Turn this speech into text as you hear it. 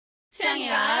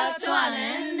창이가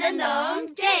좋아하는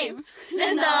랜덤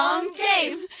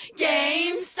게임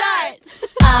게임 스타트.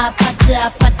 아파트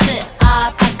아파트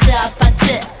아파트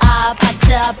아파트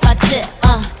아파트 아파트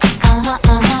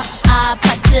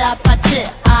아파트 아파트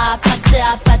아파트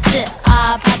아파트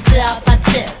아파트 아파트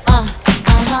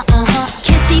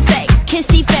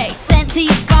kissy face sent to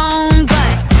your phone,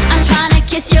 but I'm trying to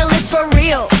kiss your lips for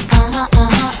real.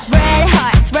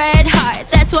 Red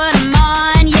hearts, that's what I'm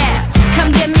on, yeah.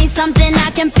 Come give me something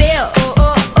I can feel.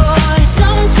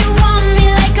 Don't you want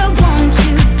me like I want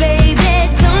you,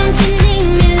 baby? Don't you need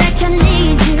me like I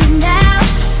need you now?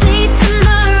 See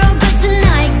tomorrow, but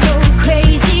tonight go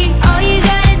crazy. All you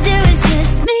gotta do is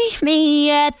just meet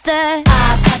me at the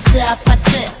아파트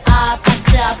아파트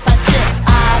아파트 아파트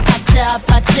아파트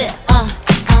아파트 아파트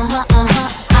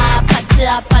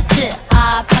아파트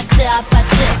아파트 아파트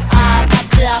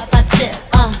아파트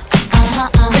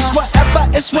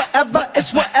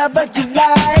It's whatever you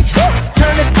like.